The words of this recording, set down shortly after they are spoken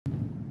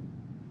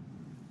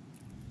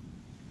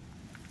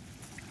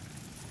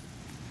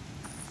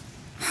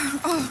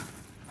Oh.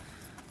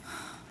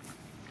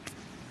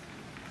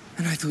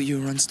 And I thought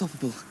you were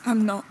unstoppable.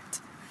 I'm not.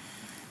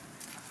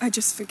 I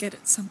just forget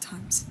it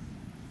sometimes.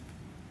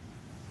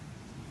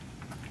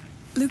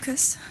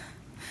 Lucas,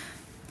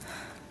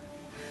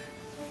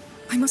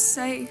 I must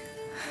say,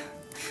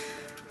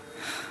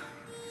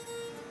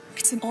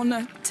 it's an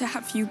honor to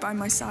have you by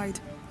my side.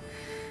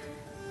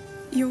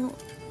 You're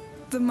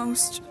the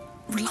most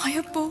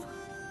reliable,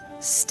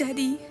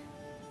 steady,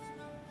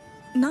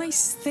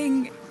 nice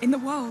thing in the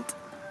world.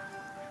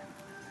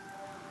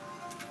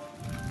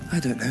 I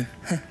don't know.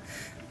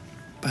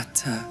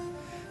 But,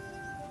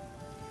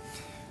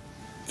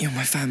 you're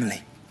my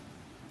family.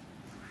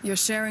 You're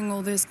sharing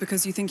all this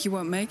because you think you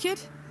won't make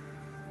it?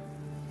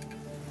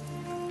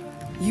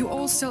 You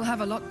all still have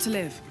a lot to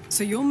live,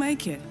 so you'll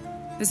make it.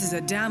 This is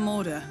a damn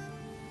order.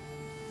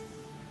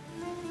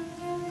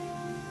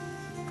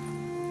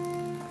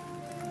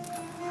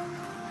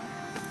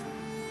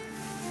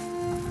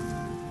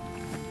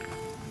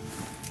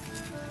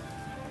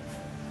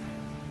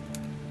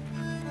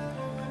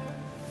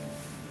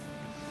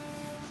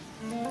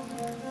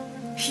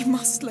 He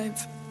must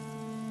live.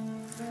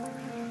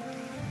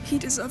 He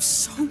deserves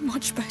so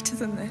much better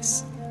than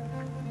this.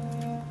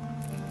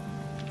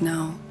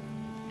 Now,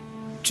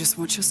 just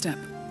watch your step.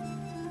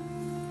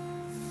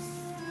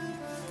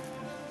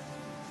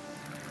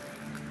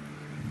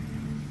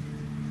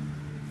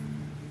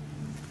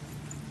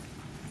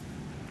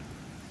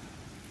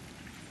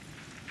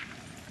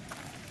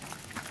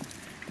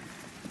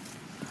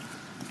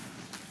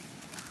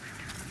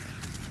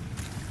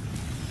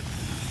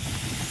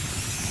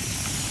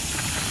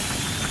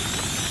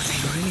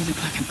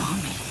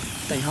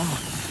 They are.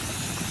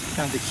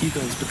 Now that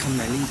Hugo has become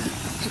their leader.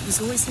 It was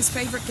always his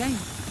favorite game.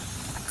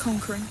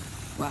 Conquering.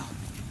 Well,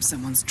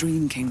 someone's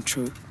dream came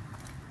true.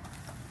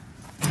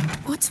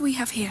 What do we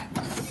have here?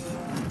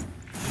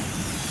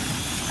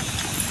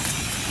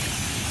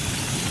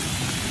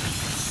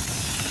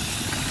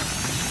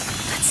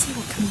 Let's see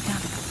what can be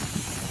done.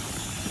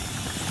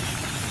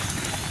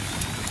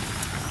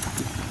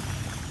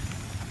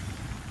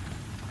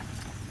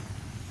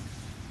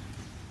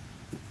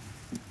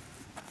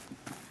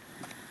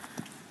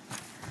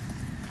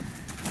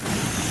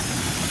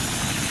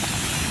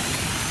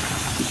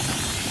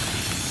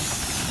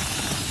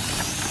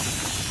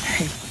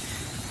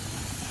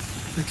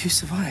 Look who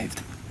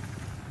survived.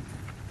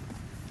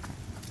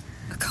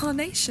 A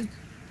carnation.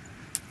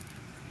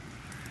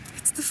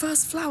 It's the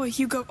first flower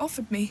Hugo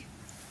offered me.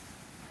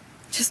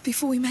 Just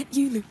before we met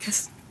you,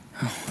 Lucas.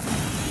 Oh.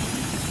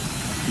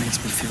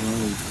 Makes me feel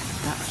old.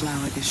 That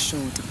flower is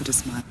sure to put a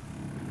smile.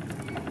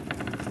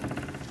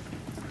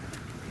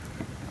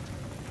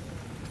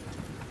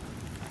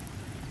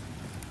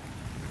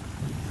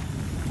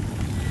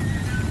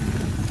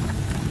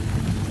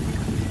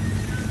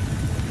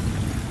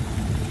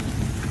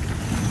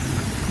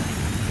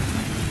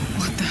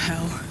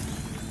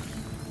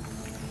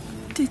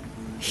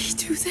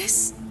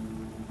 This?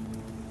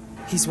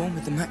 He's one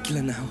with the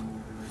macula now.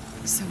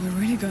 So we're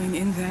really going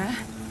in there?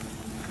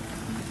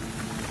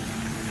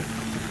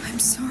 I'm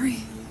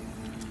sorry.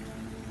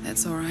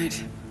 That's all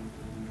right.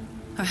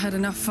 I had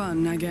enough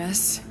fun, I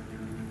guess.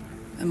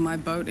 And my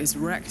boat is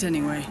wrecked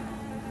anyway.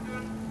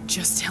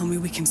 Just tell me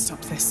we can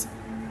stop this.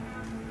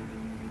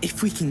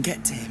 If we can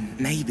get to him,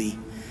 maybe.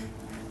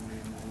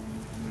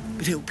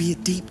 But it'll be a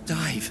deep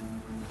dive.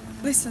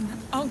 Listen,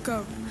 I'll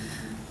go.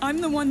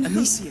 I'm the one who...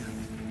 Amicia!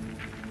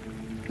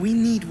 We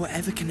need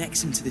whatever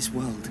connects him to this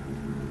world.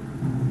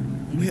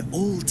 We're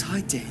all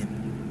tied to him.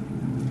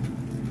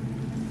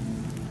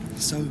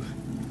 So...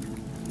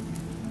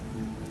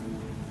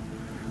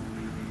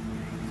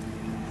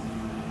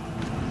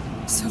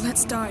 So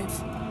let's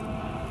dive.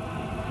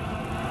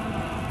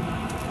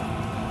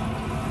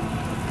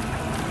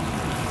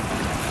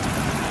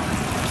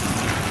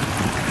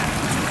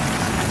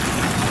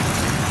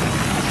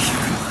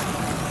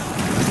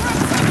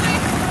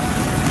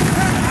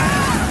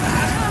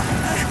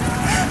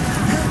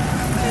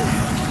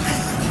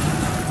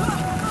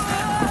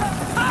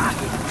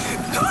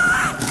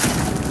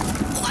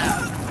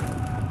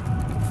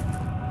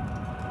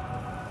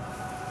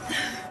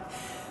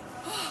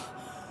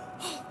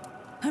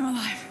 I'm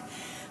alive.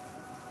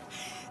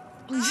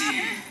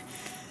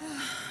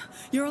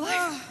 You're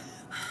alive?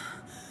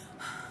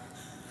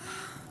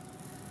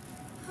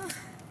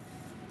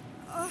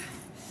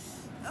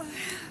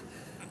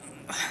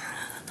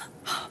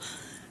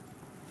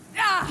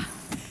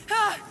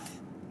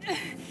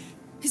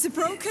 Is it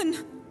broken?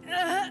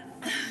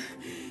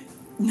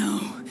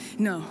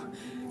 No.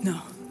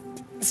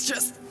 It's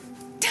just...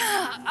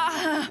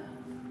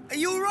 Are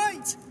you all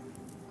right?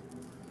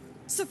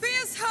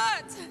 Sophia's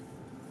hurt!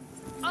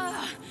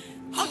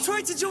 I'll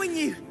try to join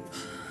you.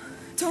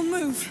 Don't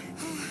move.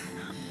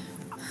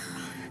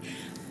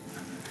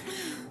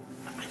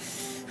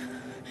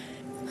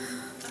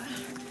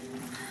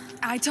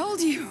 I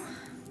told you,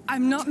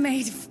 I'm not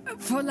made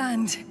for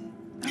land.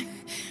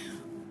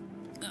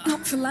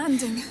 Not for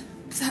landing,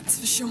 that's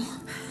for sure.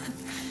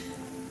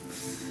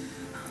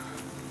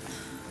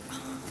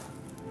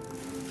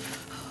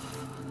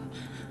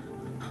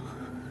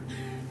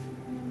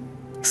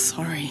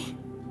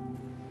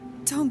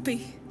 Don't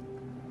be.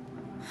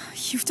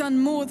 You've done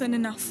more than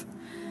enough.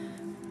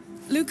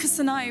 Lucas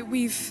and I,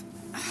 we've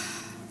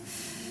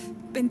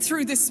been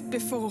through this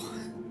before,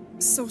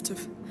 sort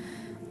of.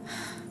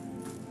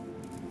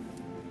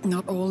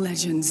 Not all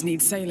legends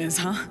need sailors,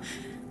 huh?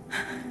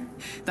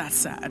 That's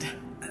sad.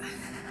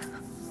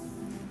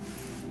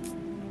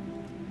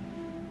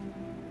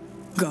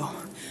 Go.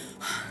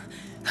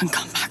 And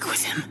come back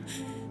with him.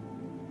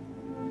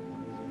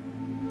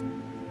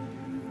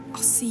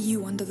 I'll see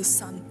you under the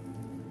sun.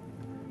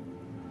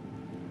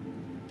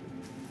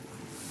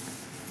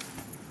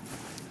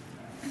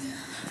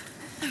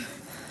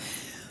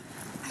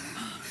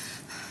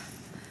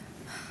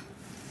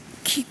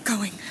 Keep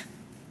going.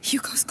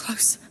 Hugo's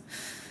close.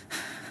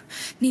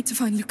 Need to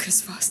find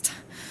Lucas first.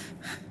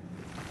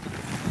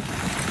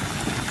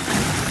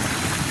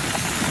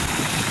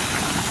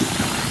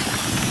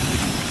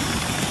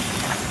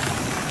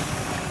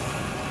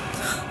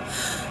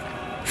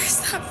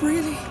 Is that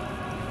really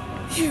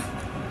you?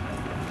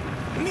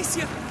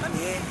 Amicia, I'm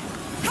here.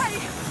 Hey!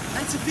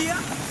 And Sophia?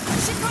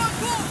 She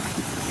can't walk!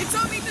 It's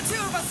only the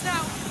two of us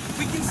now!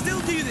 We can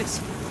still do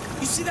this.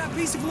 You see that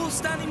piece of wall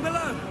standing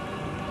below?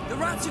 The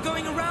rats are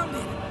going around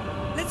it.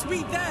 Let's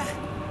meet there.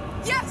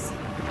 Yes!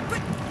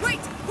 But wait!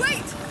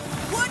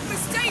 One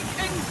mistake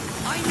and...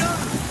 I know,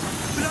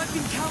 but I've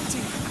been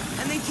counting,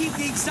 and they keep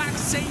the exact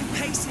same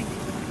pacing.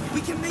 We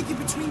can make it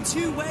between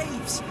two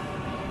waves.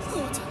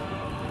 Good.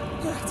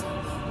 Right.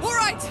 All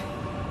right!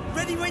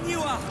 Ready when you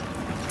are.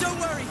 Don't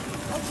worry,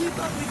 I'll keep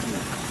up with you.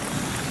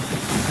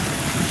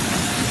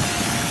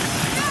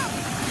 No!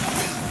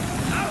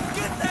 Oh,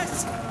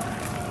 goodness!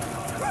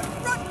 Run!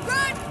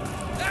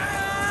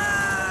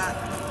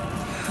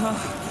 Ah!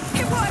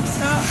 It works!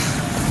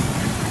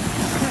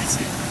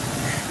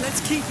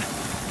 Let's keep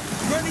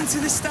running to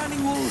the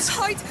standing walls.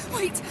 Hide,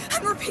 wait,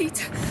 and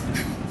repeat.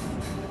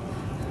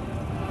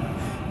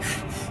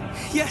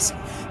 Yes,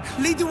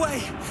 lead the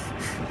way.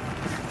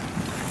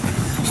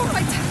 All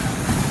right.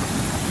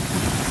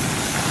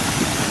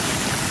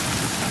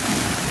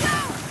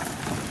 Now!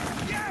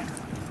 Yes!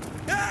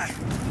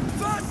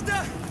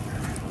 Faster!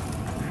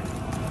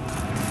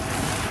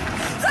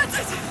 That's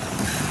it!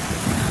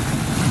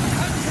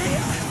 I'm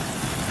here!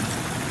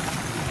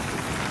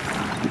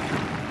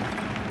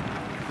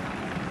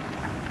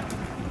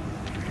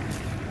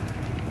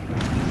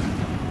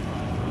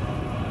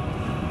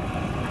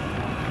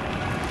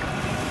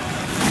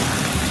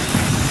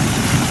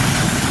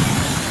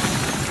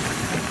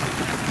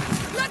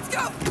 Let's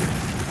go!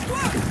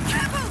 Whoa,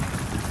 careful!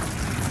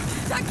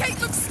 That gate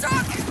looks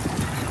stuck!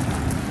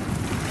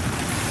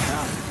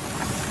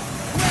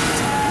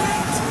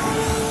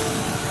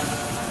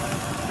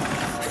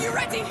 Are you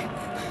ready?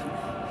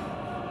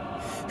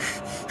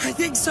 I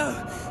think so.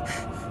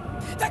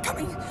 They're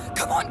coming!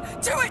 Come on,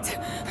 do it!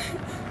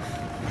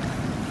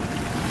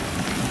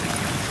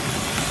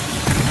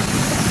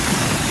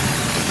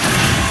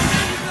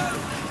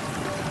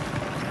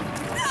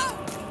 No!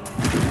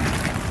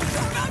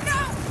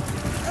 No!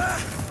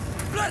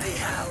 Bloody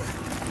hell!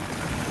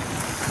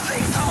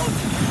 Please hold!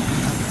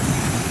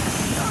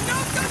 No,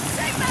 don't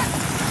say that!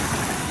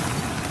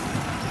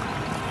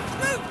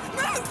 Move!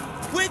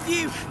 With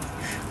you!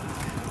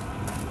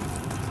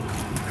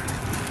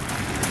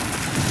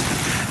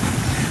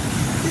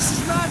 This is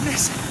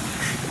madness!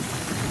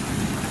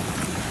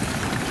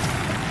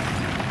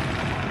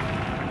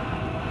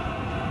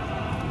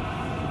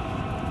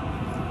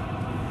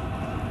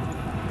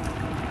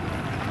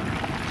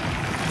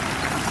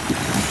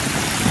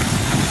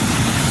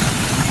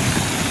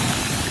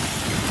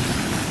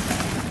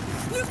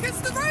 Lucas,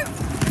 the rope!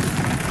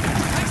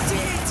 I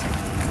see it!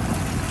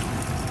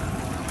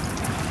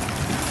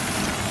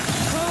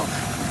 Oh!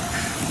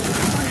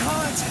 My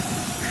heart!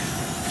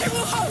 It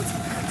will hold!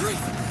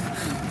 Breathe!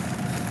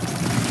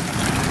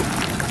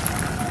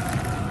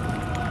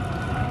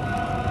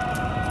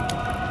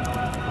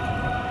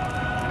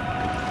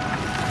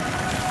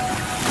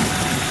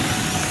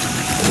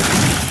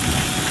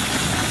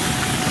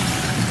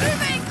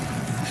 Moving!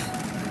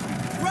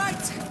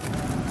 Right!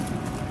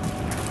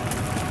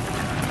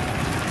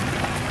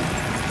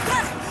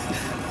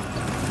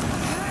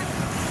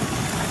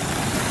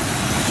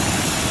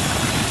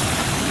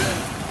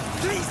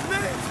 Please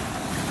move!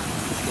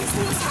 These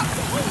walls have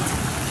to hold!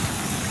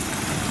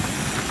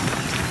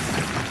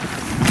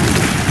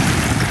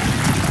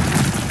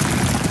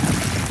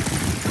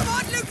 Come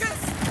on, Lucas!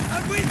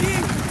 I'm with you!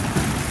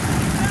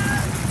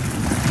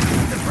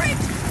 The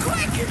bridge!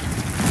 Quick!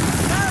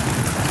 No!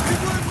 We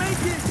won't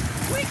make it!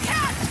 We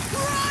can!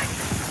 Run!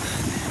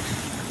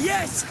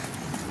 Yes!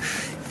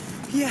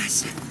 Yes!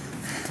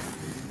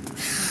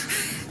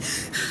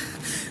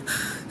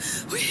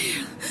 We're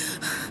here.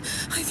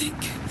 I think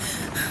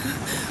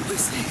we're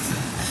safe.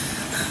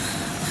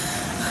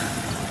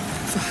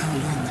 For how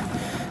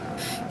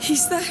long?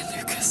 He's there,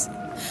 Lucas.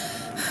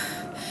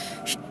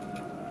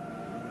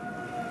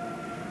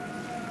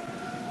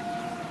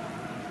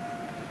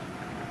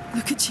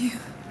 Look at you.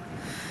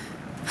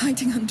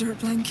 Hiding under a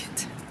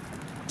blanket.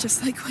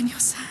 Just like when you're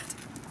sad.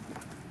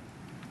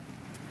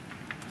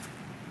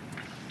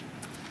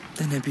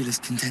 The nebula's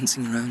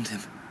condensing around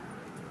him.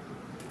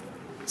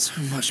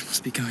 So much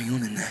must be going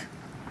on in there.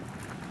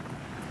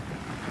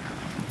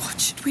 What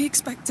should we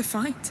expect to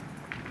find?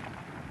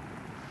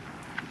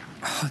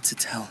 Hard to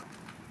tell.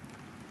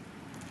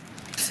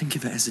 Think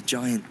of it as a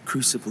giant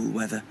crucible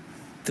where the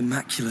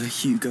macular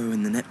Hugo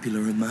and the nebula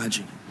are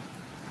merging.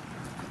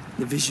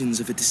 The visions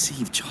of a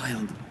deceived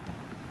child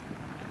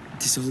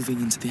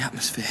dissolving into the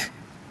atmosphere,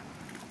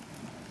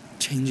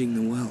 changing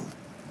the world.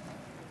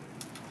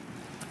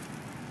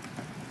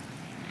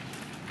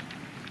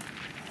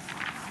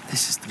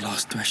 This is the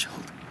last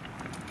threshold.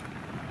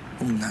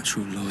 All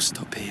natural laws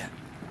stop here.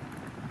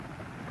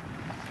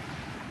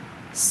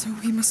 So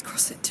we must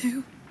cross it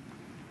too?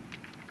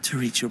 To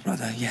reach your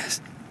brother,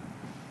 yes.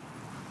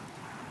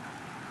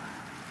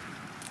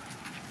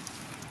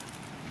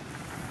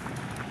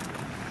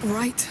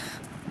 Right.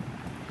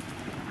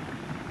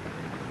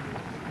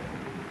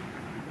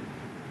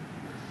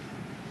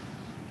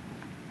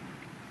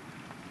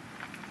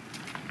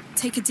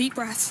 Take a deep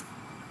breath.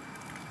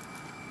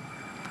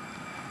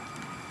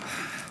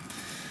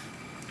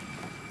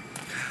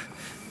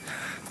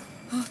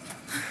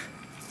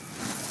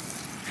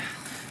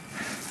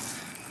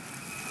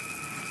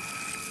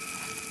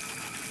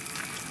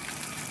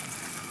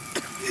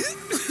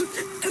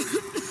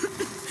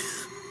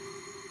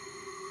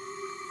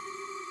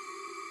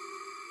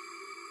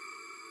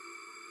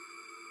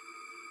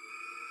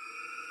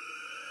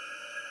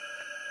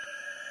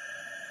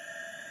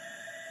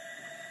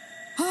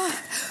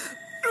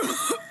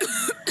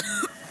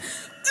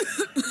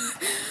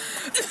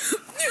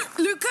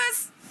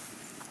 Lucas!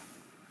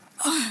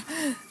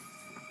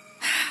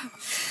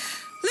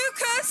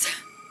 Lucas!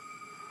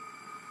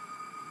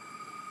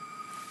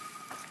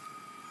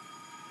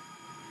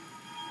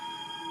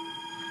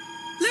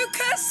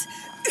 Lucas!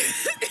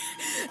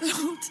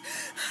 Lord!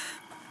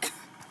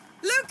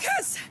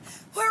 Lucas!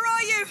 Where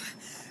are you?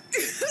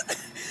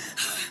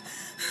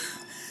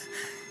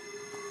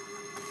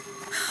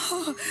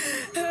 Oh,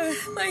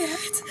 my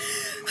head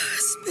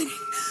spinning.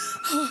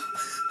 Oh.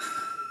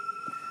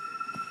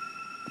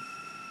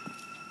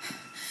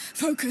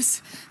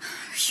 Focus.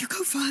 You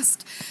go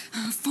first.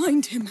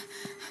 Find him.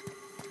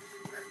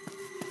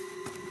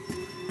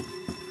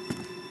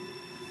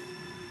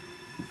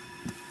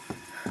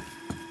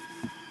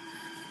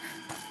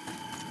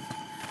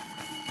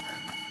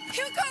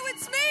 Hugo,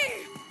 it's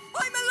me!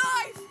 I'm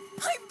alive!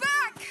 I'm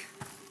back!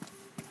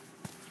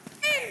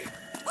 Me!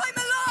 I'm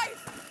alive!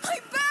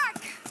 I'm back!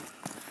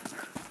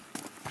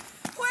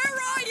 Where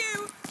are you?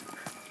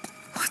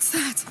 What's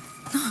that?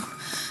 No.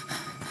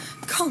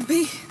 Can't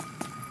be.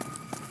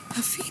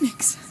 A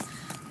phoenix.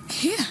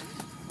 Here.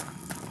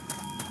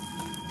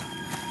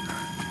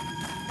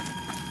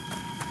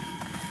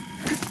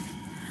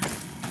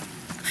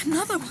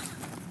 Another one.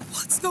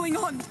 What's going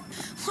on?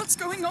 What's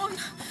going on?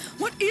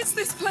 What is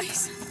this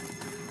place?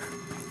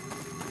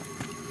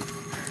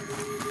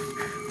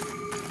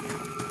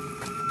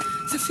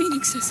 The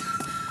phoenixes.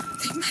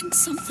 They meant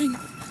something.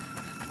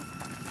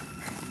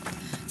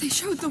 They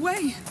showed the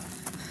way.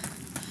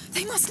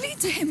 They must lead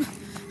to him.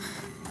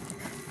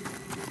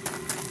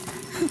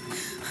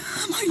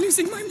 Am I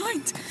losing my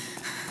mind?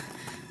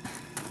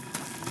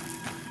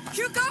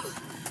 Hugo!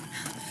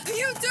 Are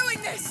you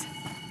doing this?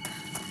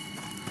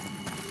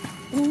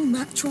 All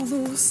natural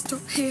laws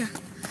stop here.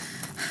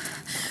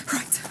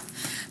 Right.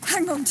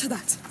 Hang on to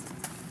that.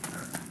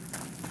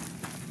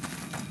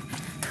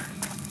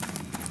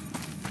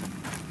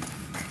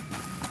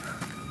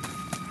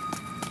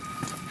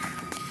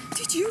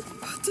 Did you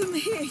put them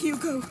here,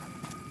 Hugo?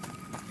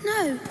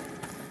 No.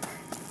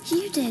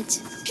 You did.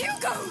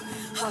 Hugo!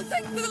 Oh,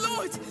 thank the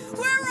Lord!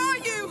 Where are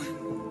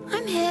you?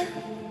 I'm here.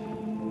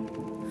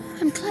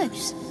 I'm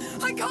close.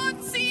 I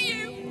can't see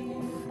you!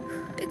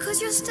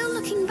 Because you're still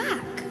looking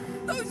back.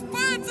 Those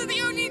birds are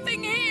the only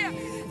thing here!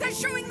 They're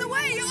showing the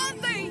way,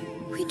 aren't they?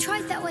 We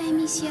tried that way,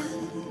 Amicia,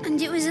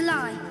 and it was a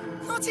lie.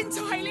 Not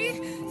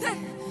entirely.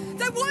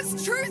 There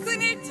was truth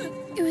in it!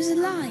 It was a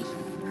lie,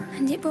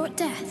 and it brought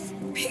death.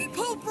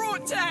 People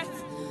brought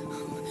death!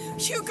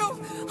 Hugo,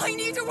 I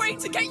need a way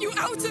to get you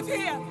out of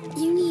here!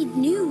 You need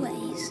new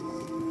ways.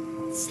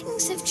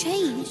 Things have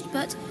changed,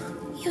 but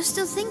you're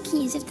still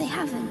thinking as if they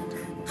haven't.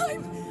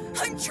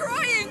 I'm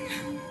trying!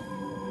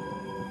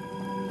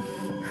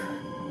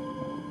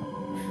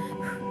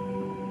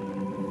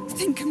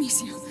 Think,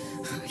 Amicia.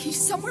 He's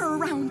somewhere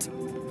around.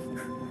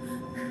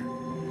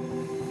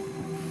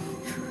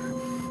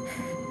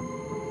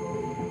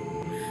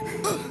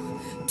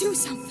 Do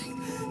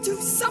something! Do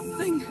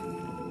something!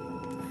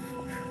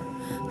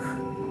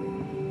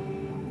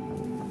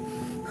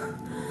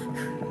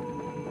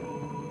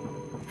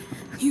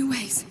 New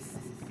ways.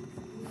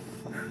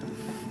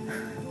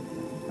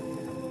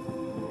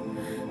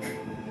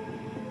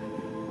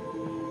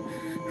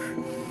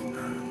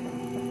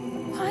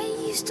 Why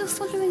are you still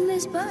following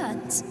those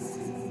birds?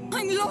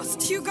 I'm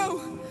lost,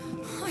 Hugo.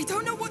 I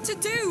don't know what to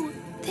do.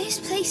 This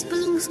place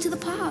belongs to the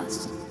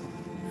past.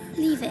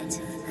 Leave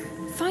it.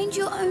 Find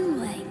your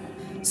own way.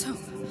 So,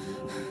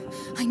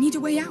 I need a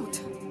way out.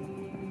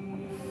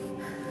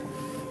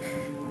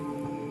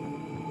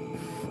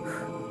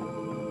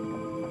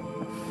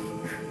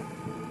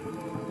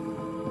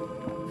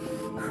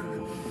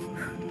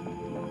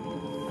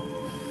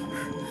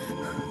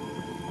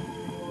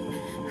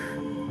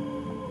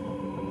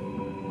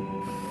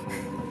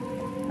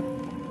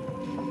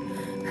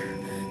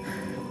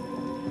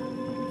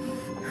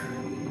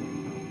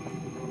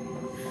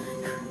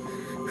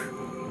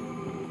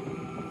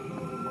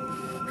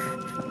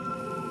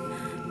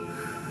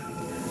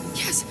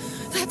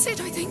 That's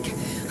it, I think.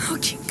 I'll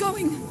keep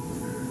going.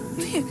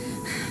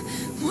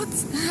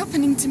 What's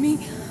happening to me?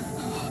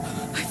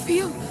 I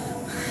feel...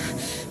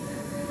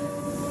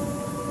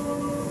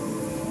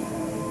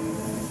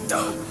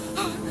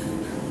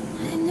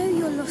 I know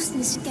you're lost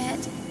and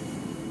scared,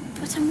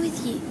 but I'm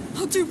with you.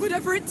 I'll do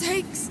whatever it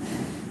takes.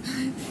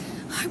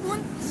 I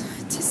want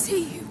to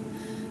see you.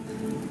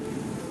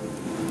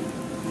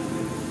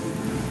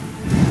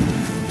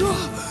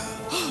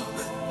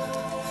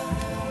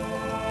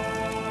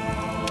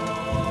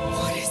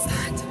 What is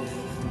that?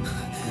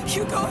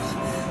 Hugo,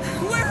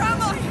 where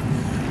am I?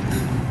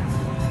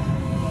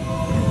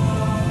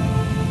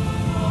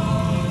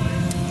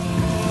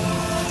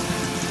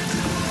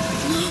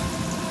 No.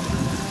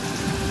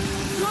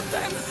 Not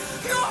them.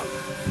 No.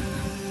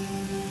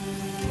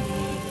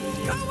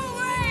 Go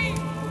away,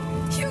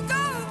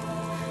 Hugo.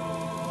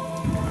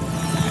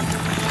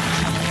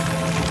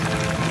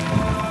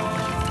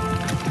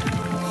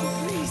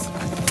 Please,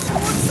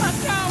 what's that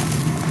now?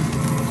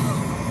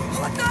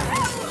 What the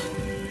hell?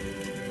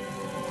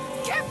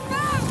 Get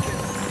back!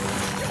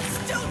 You're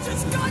still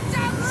just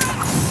goddamn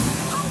rats!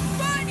 I'll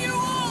burn you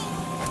all!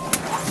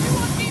 You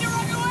want me to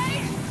run away?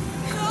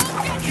 I'll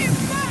get you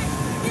back!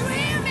 You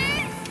hear me?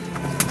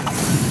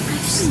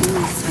 I've seen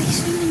you fight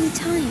so many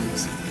times.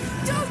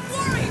 Don't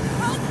worry!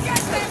 I'll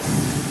get them!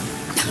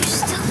 You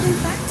still won't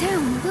back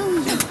down, will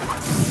you?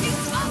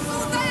 It's us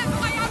or them!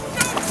 I have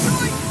no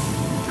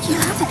choice! You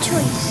have a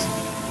choice,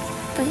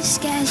 but it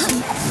scares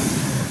you.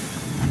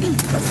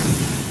 There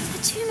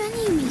are too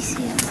many,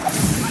 Amicia. I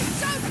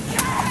don't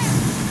care!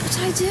 But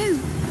I do.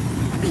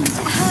 It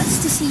hurts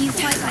to see you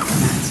fight like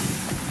that.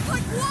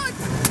 Like what?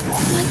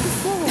 Like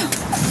before.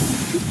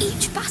 And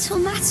each battle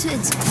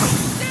mattered.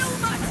 Still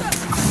matter!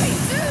 They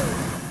do!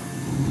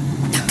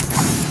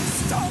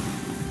 Stop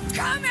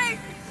coming!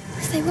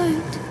 They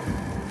won't.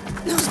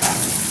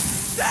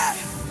 There!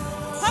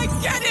 I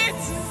get it!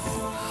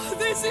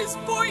 This is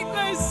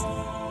pointless!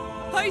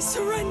 I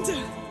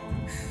surrender.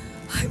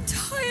 I'm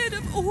tired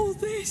of all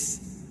this.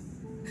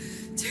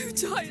 Too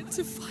tired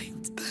to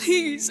fight.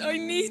 Please, I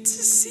need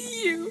to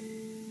see you.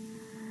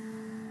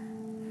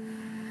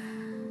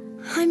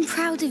 I'm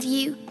proud of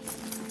you.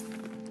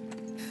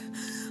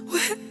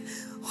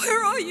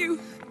 Where are you?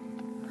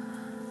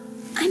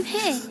 I'm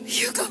here.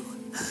 Hugo,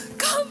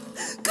 come!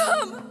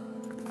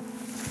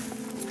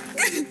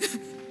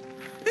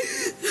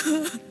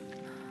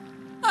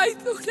 I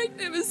thought I'd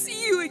never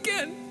see you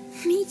again.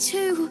 Me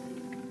too.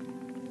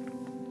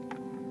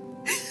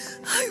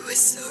 I was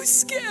so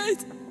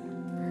scared.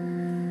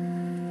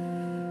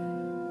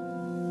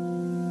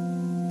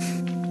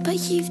 But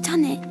you've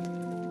done it.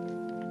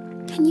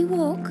 Can you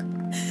walk?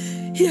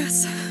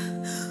 Yes.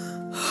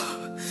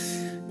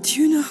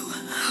 Do you know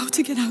how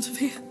to get out of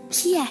here?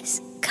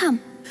 Yes. Come.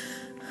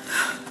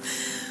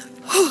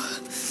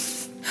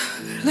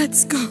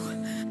 Let's go.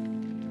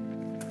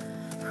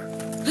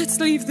 Let's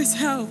leave this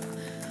hell.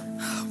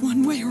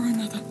 One way or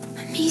another.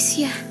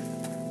 Amicia,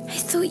 I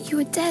thought you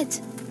were dead.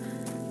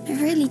 I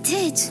really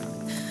did.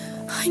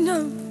 I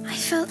know. I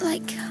felt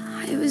like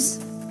I was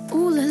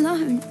all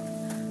alone.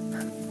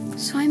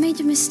 So I made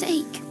a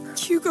mistake.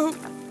 Hugo,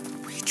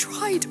 we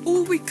tried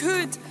all we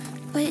could.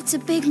 But it's a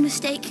big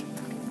mistake.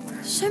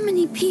 So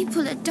many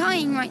people are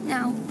dying right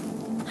now.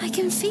 I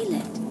can feel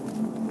it.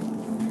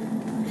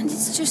 And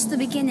it's just the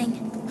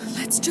beginning.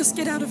 Let's just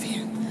get out of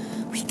here.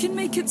 We can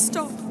make it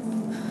stop.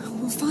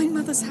 We'll find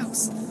Mother's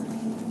house.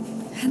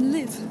 And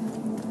live.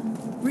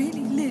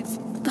 Really live.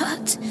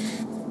 But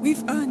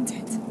we've earned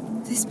it.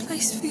 This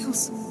place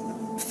feels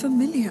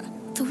familiar.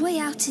 the way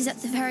out is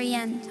at the very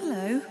end.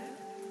 Hello.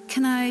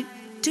 Can I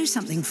do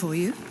something for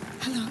you?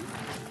 Hello?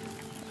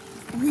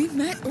 We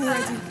met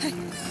already. Hey,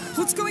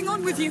 what's going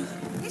on with you?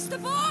 It's the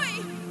boy!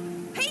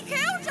 He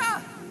killed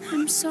her!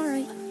 I'm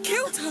sorry.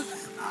 Killed her?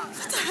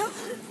 What the hell?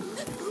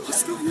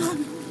 What's going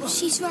on?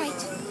 She's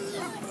right.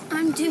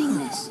 I'm doing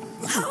this.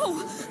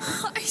 How?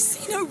 I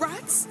see no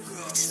rats.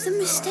 It's the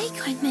mistake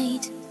I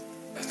made.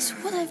 It's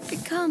what I've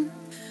become.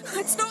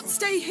 Let's not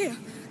stay here.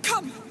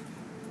 Come.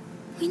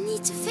 We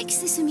need to fix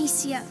this,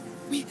 Amicia.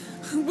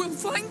 We'll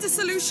find a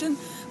solution,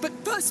 but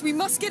first we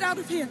must get out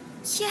of here.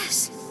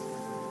 Yes.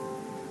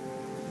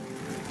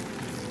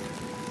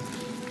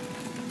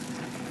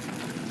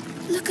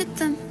 Look at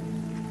them.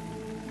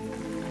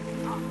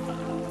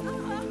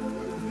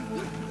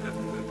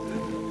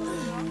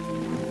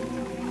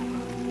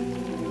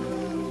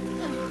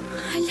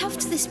 I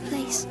loved this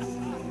place.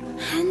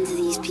 And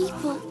these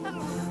people.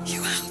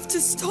 You have to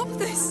stop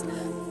this.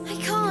 I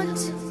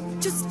can't.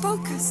 Just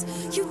focus.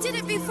 You did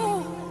it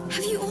before.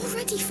 Have you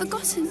already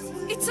forgotten?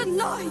 It's a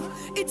lie.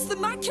 It's the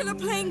macula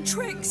playing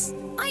tricks.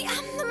 I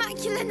am the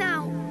macula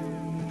now.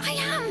 I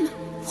am.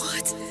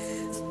 What?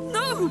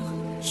 No.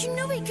 You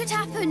know it could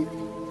happen.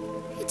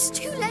 It's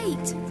too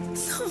late.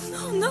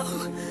 No.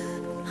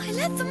 I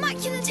let the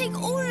macula take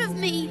all of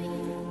me.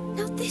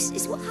 Now this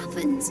is what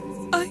happens.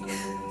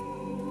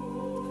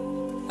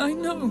 I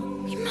know.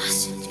 We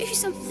must do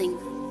something.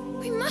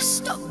 We must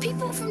stop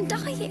people from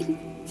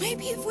dying.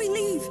 Maybe if we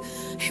leave,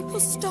 it will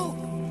stop.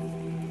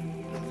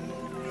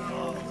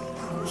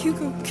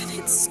 Hugo, can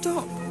it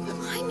stop?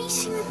 I'm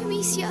eating them,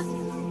 Amicia.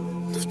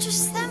 Not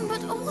just them,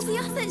 but all the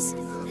others.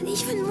 And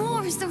even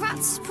more as the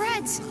rat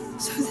spreads.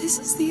 So this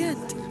is the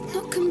end?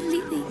 Not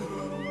completely.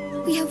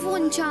 We have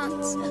one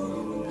chance.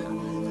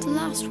 The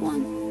last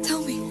one.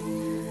 Tell me.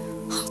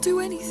 I'll do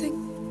anything.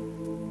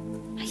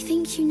 I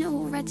think you know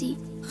already.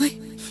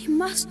 You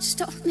must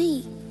stop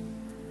me.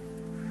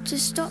 To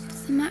stop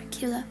the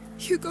macula.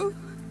 Hugo,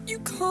 you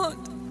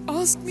can't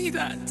ask me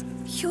that.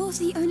 You're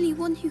the only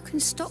one who can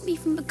stop me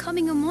from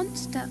becoming a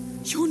monster.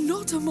 You're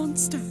not a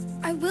monster.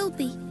 I will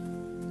be.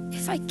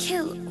 If I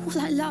kill all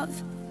I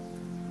love.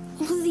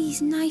 All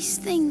these nice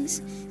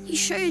things you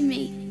showed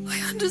me. I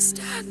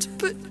understand,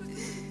 but...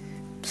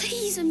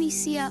 Please,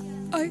 Amicia.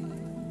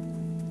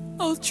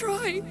 I'll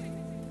try.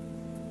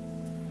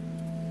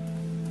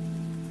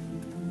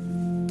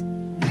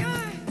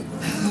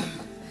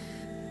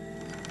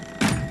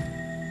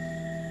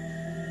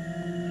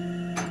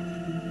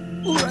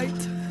 All right.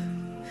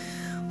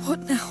 What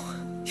now?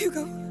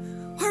 Hugo,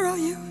 where are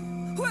you?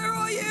 Where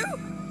are you?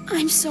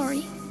 I'm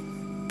sorry,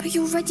 but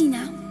you're ready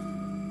now.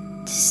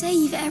 To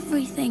save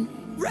everything.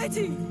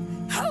 Ready?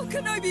 How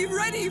can I be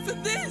ready for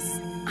this?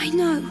 I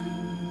know,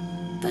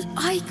 but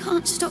I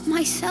can't stop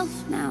myself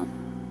now.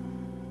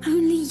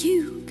 Only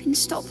you can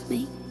stop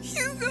me.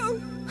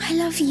 Hugo! I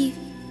love you.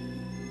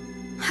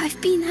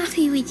 I've been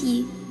happy with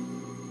you.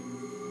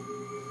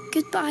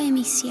 Goodbye,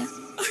 Amicia.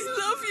 I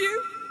love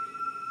you.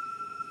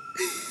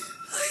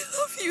 I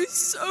love you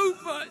so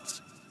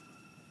much.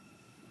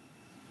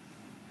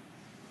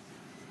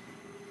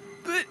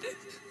 But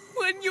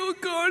when you're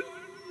gone,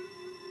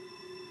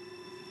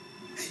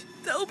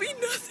 there'll be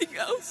nothing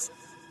else.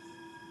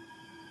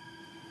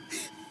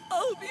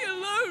 I'll be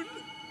alone.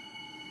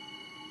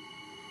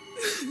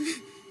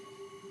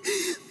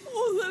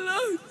 All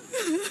alone.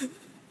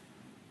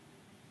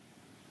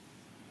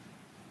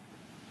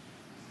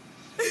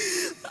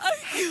 I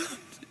can't.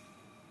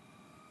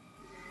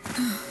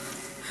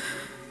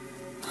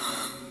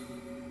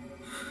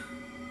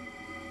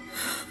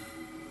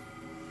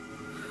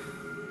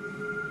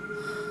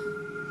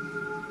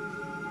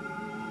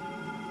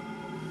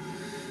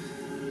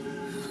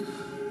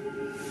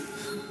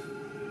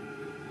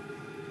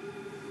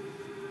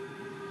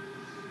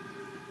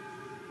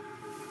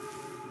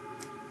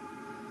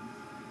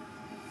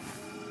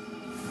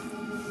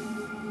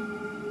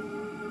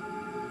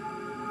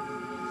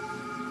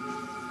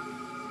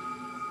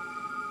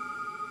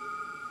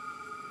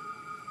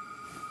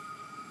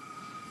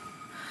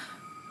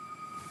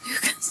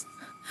 Lucas.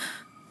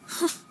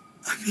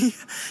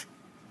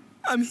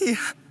 I'm here.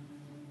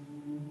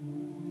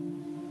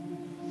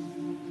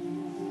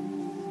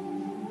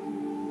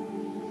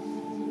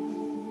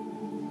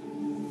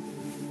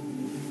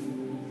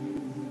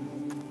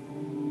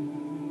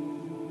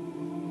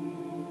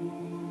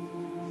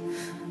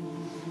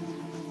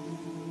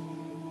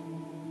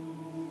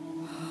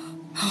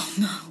 Oh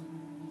no.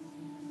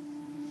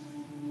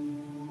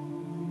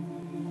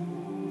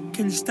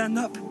 Can you stand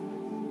up?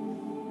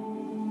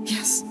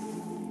 Yes.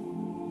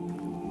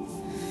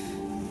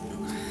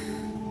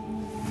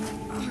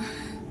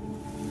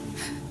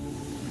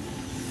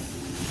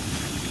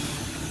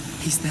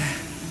 He's there.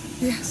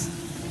 Yes.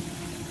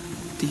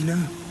 Do you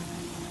know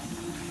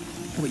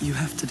what you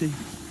have to do?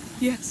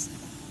 Yes.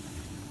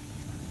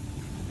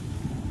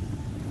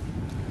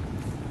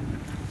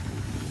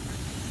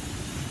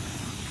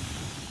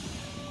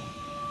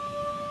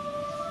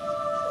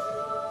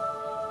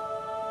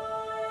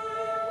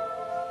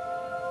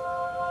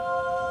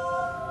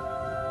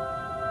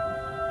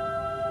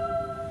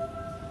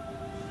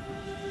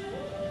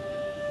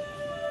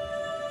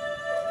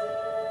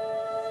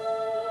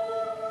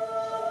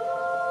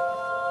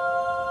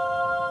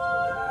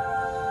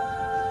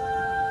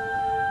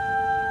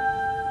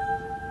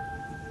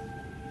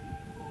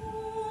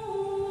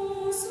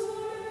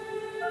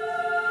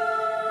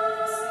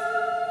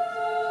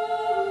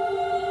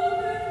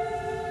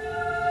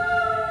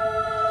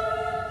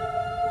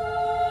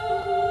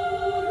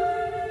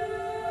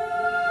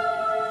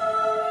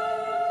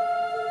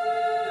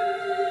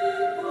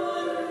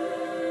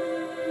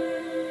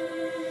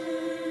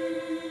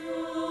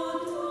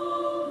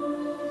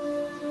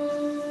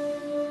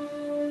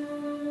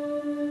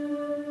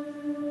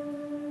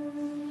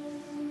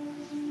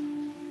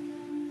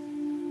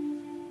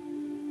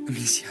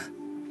 Amicia,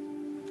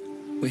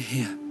 we're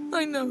here.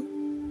 I know.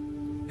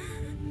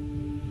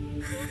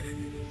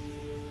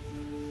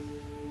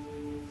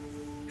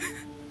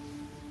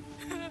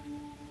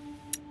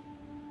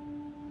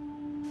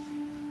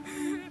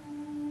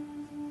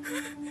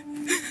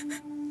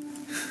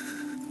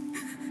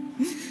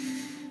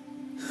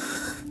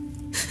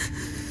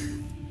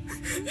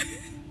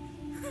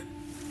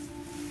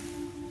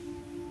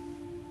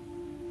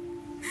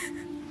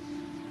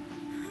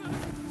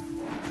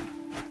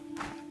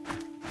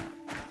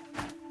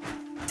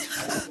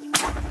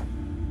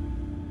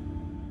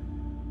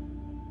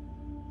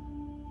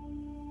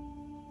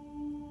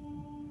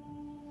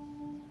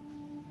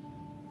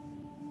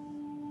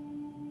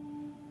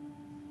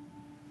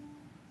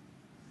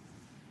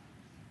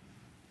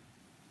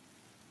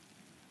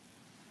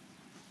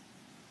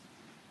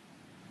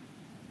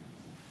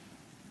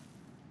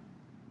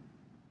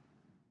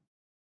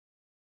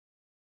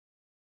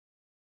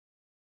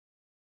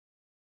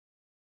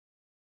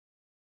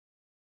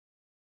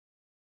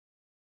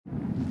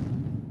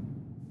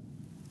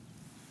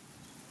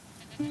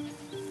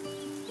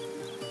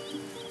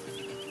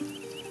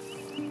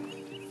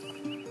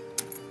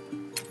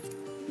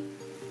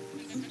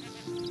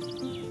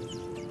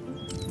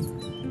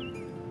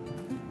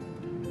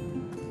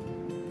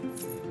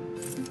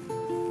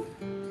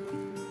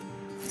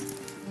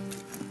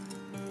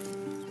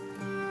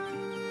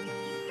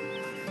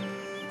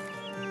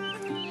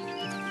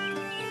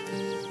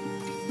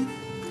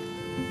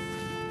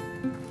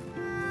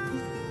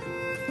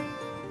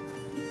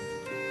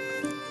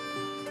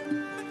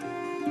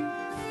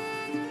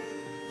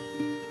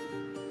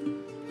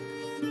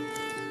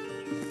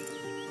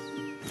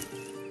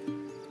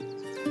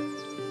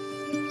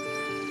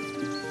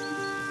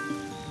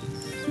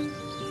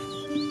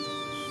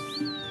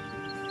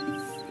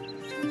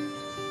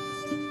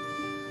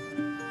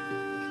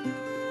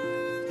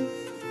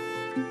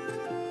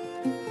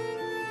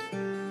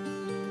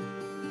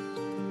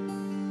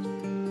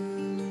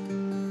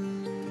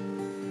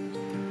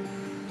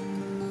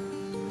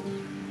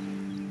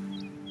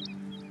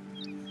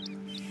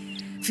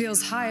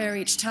 Feels higher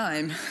each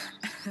time.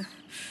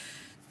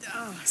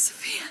 Oh,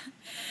 Sophia,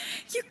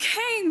 you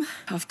came!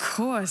 Of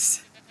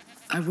course.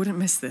 I wouldn't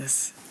miss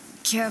this.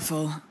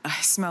 Careful, I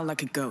smell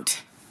like a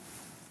goat.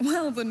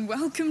 Well, then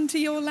welcome to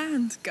your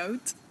land,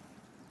 goat.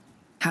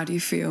 How do you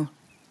feel?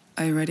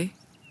 Are you ready?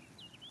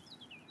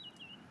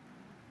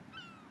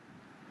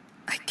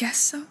 I guess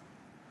so.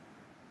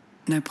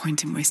 No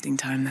point in wasting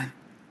time then.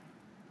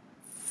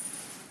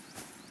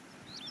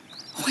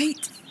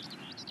 Wait.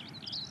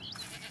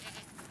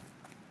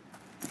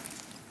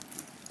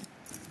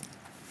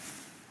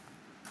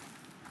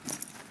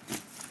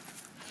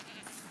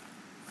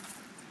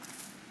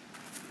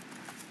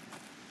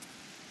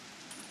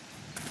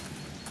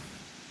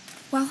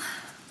 Well,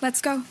 let's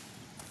go.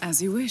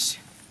 As you wish.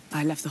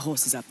 I left the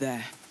horses up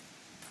there.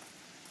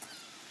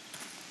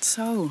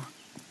 So,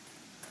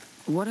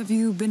 what have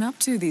you been up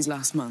to these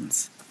last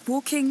months?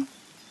 Walking,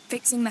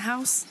 fixing the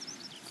house,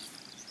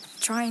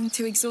 trying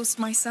to exhaust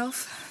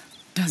myself.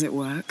 Does it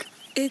work?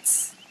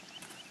 It's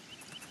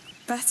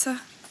better.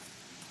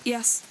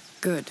 Yes.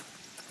 Good.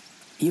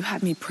 You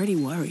had me pretty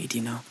worried,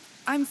 you know.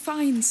 I'm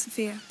fine,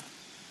 Sophia.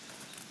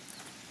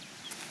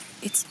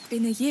 It's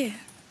been a year.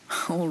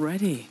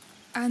 Already?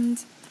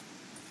 And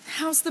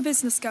how's the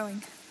business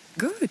going?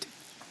 Good.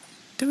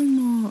 Doing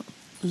more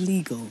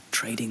legal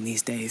trading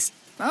these days.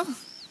 Oh,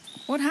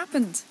 what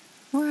happened?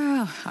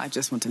 Well, I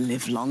just want to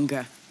live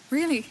longer.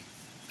 Really?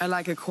 I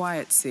like a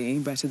quiet sea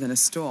better than a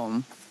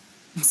storm.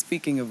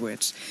 Speaking of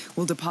which,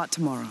 we'll depart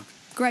tomorrow.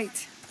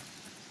 Great.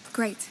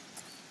 Great.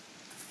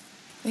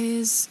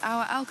 Is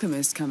our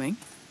alchemist coming?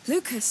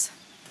 Lucas?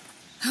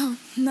 Oh,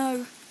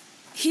 no.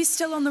 He's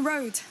still on the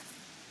road,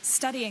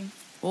 studying.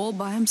 All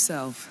by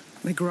himself.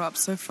 They grow up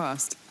so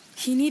fast.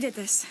 He needed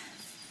this.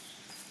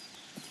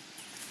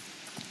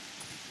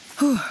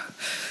 Whew.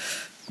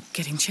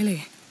 Getting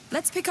chilly.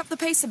 Let's pick up the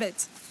pace a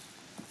bit.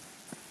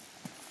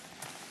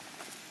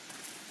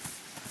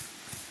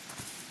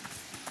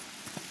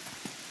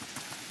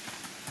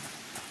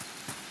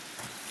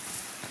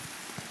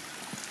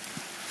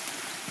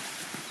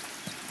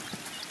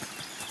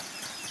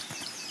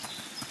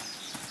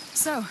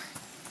 So,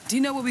 do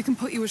you know where we can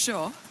put you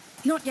ashore?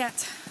 Not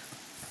yet.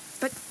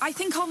 But I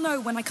think I'll know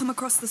when I come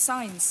across the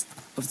signs.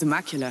 Of the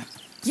macula?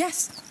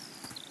 Yes.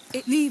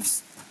 It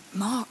leaves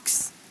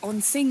marks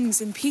on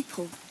things and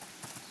people.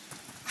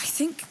 I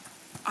think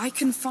I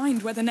can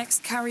find where the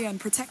next carrier and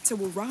protector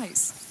will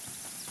rise.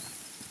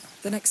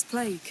 The next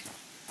plague.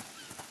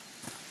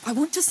 I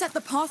want to set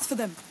the path for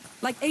them,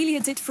 like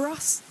Aelia did for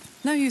us.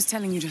 No use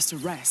telling you just to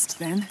rest,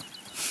 then.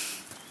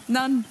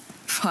 None.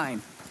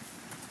 Fine.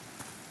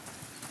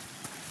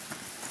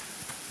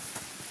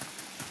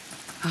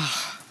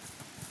 Ah,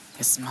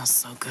 it smells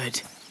so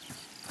good.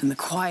 And the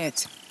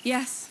quiet.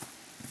 Yes.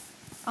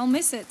 I'll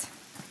miss it.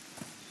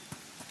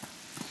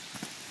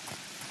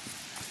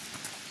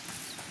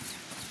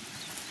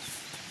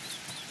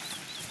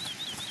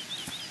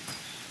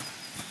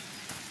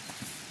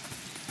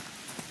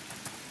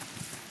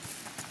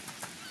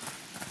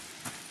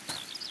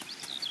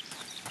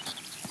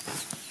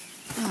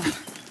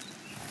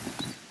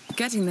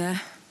 Getting there.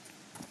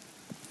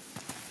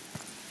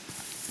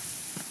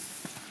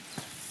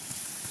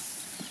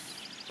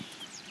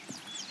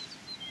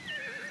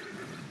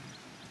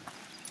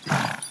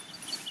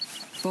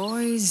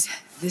 Boys,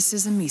 this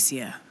is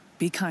Amicia.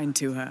 Be kind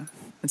to her.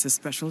 It's a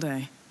special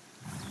day.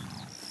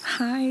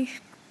 Hi.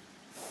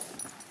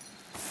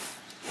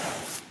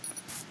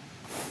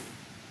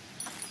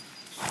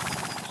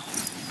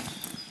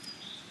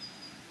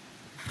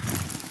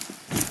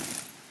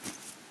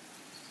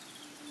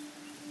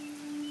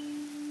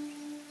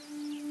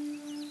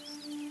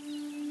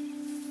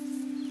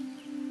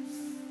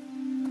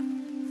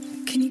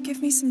 Can you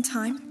give me some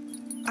time?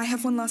 I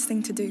have one last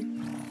thing to do.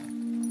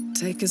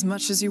 Take as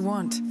much as you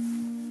want.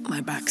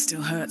 My back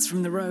still hurts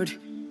from the road.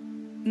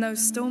 No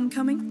storm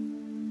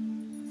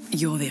coming?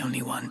 You're the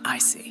only one I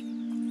see.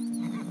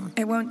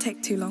 It won't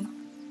take too long.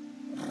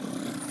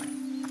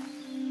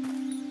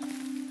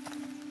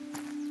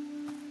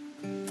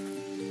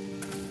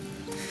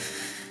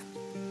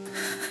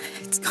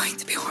 It's going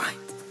to be all right.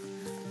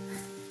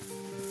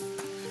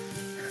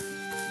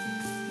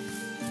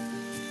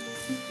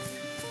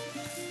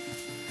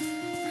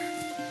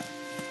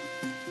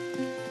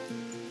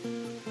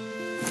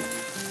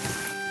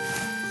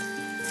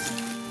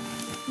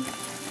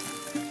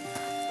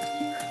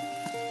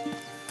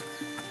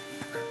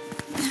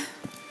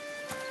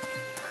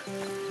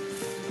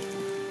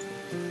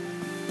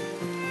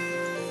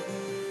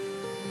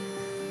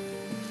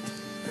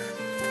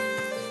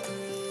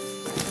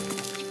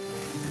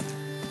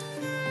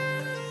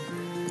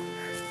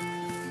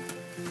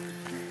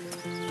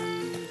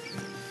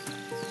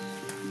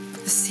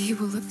 The sea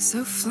will look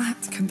so flat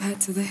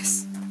compared to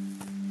this.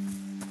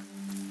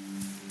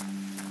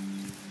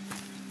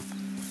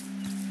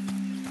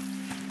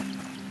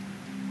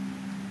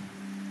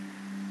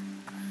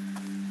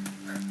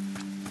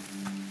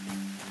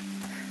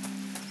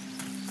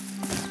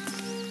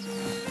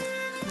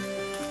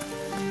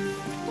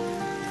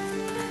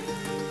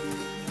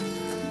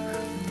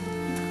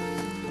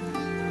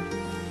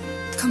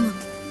 Come on,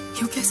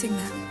 you're getting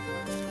there.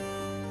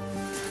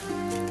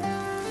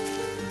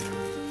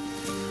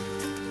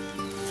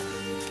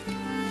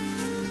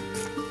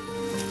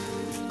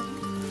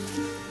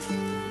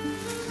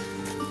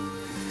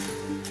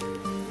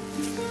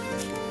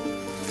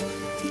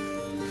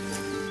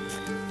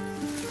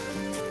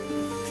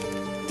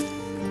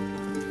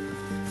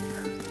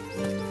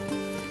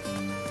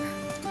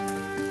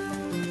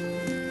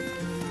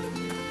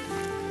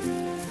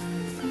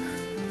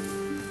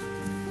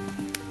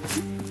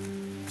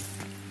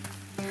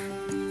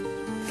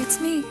 It's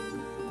me.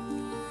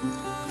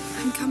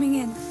 I'm coming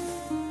in.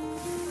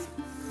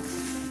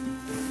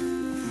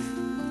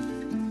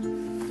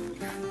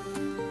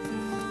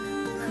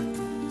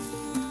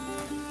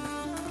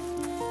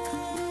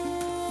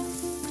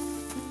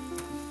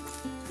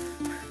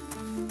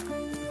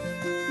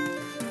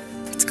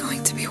 It's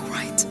going to be all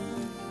right.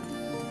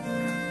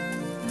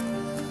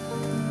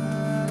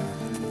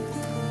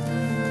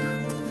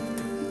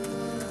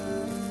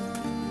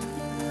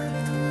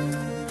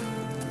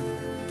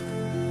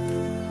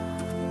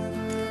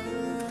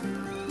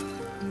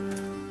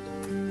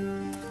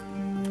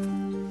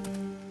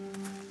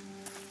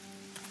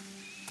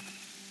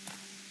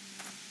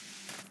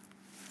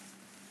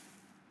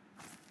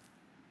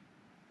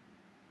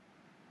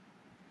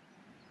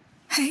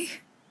 Hey.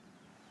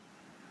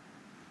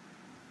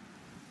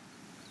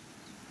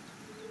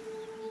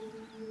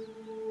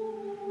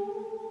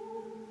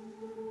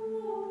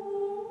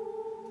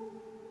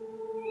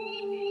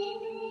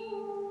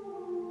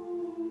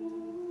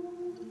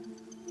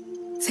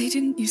 They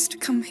didn't used to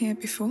come here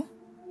before.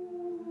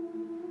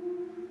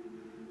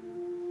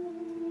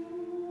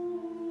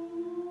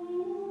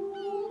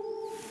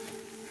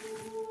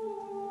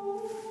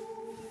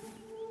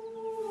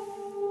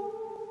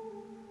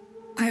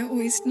 I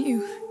always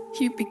knew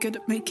you'd be good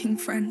at making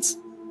friends.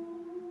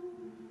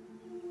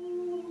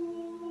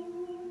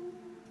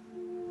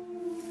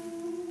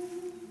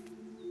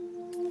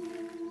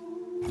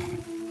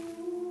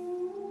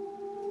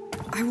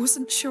 I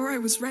wasn't sure I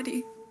was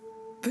ready,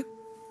 but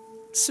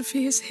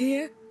Sophia's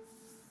here.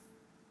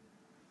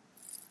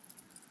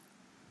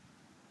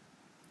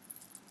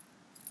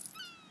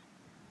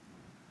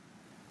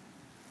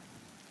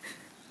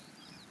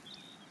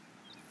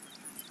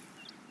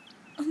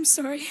 I'm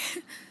sorry.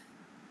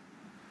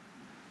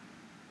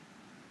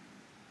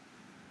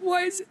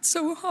 Why is it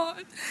so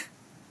hard?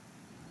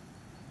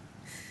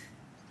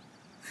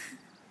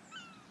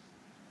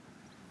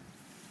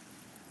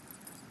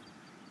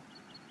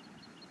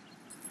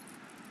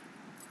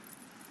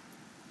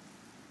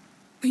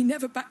 We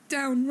never backed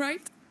down,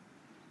 right?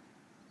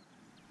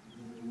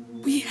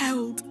 We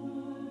held.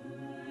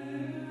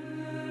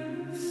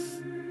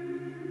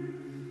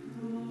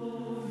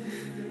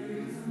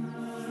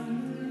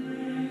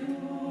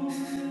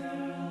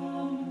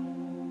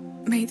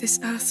 May this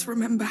earth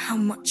remember how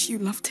much you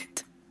loved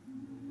it.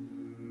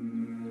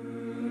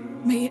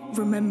 May it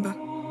remember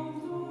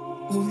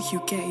all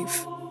you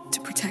gave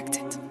to protect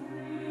it.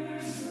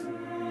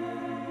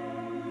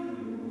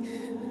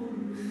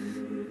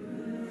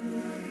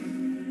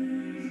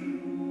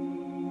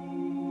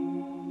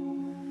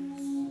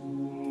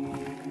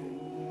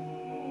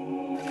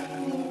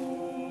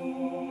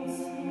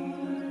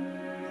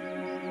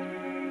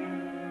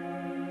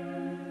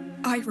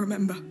 I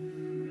remember.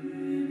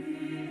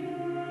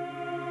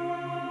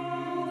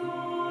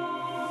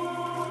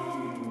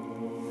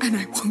 And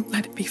I won't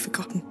let it be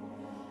forgotten.